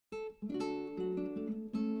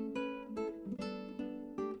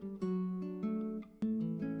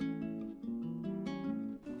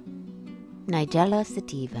Nigella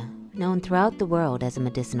sativa, known throughout the world as a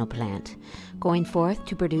medicinal plant, going forth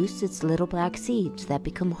to produce its little black seeds that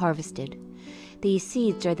become harvested. These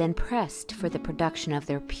seeds are then pressed for the production of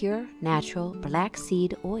their pure, natural black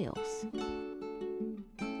seed oils.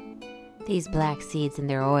 These black seeds and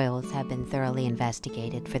their oils have been thoroughly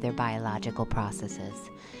investigated for their biological processes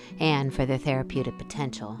and for their therapeutic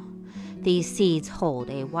potential. These seeds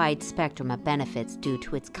hold a wide spectrum of benefits due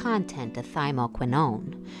to its content of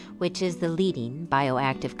thymoquinone, which is the leading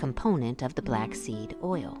bioactive component of the black seed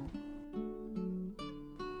oil.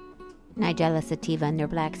 Nigella sativa and their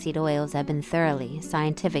black seed oils have been thoroughly,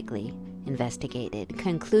 scientifically investigated,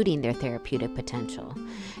 concluding their therapeutic potential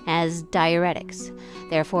as diuretics,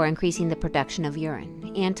 therefore increasing the production of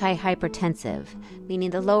urine, anti-hypertensive,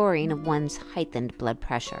 meaning the lowering of one's heightened blood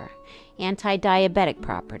pressure, anti-diabetic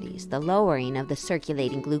properties, the lowering of the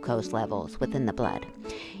circulating glucose levels within the blood,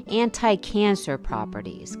 anti-cancer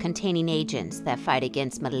properties, containing agents that fight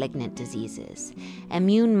against malignant diseases,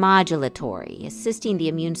 immune modulatory, assisting the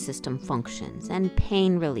immune system functions, and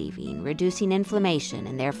pain relieving, reducing inflammation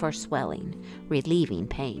and therefore swelling, relieving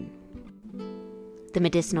pain. The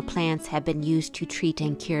medicinal plants have been used to treat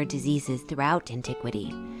and cure diseases throughout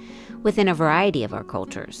antiquity, within a variety of our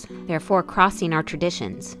cultures, therefore crossing our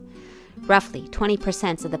traditions. Roughly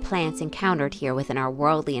 20% of the plants encountered here within our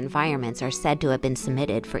worldly environments are said to have been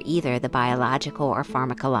submitted for either the biological or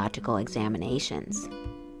pharmacological examinations.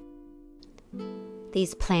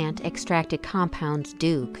 These plant-extracted compounds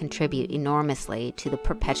do contribute enormously to the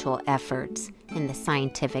perpetual efforts in the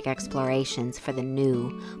scientific explorations for the new,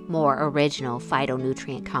 more original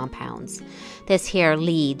phytonutrient compounds. This here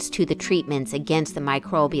leads to the treatments against the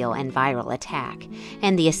microbial and viral attack,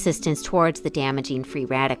 and the assistance towards the damaging free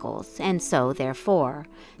radicals, and so, therefore,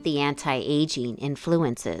 the anti-aging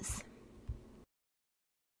influences.